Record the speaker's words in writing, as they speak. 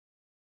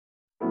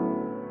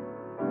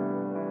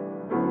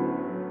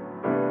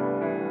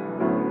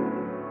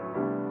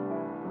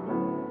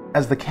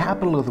As the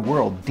capital of the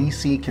world,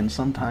 DC can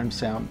sometimes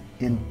sound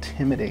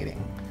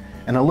intimidating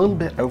and a little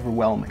bit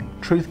overwhelming.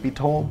 Truth be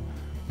told,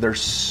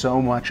 there's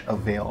so much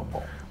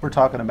available. We're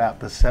talking about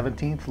the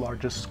 17th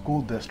largest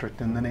school district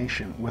in the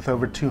nation with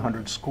over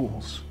 200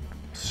 schools.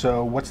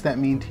 So what's that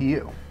mean to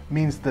you? It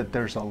means that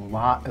there's a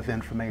lot of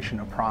information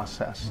to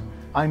process.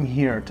 I'm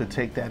here to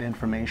take that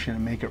information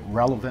and make it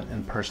relevant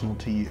and personal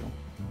to you.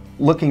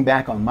 Looking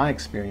back on my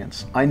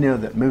experience, I know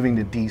that moving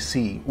to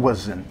DC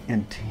was an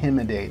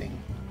intimidating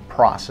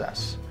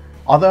process.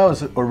 Although I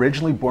was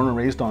originally born and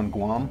raised on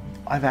Guam,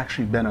 I've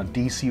actually been a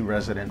DC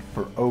resident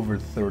for over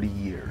 30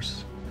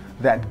 years.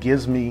 That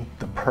gives me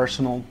the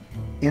personal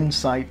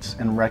insights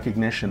and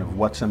recognition of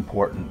what's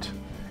important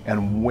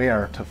and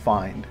where to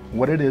find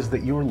what it is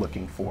that you're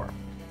looking for.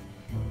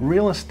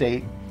 Real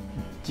estate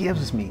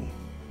gives me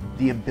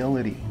the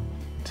ability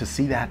to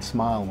see that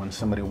smile when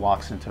somebody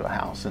walks into a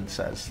house and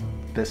says,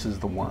 "This is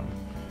the one."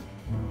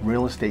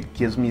 Real estate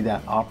gives me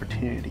that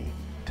opportunity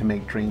to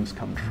make dreams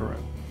come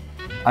true.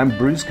 I'm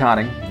Bruce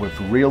Cotting with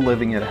Real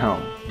Living at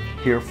Home,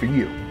 here for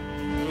you.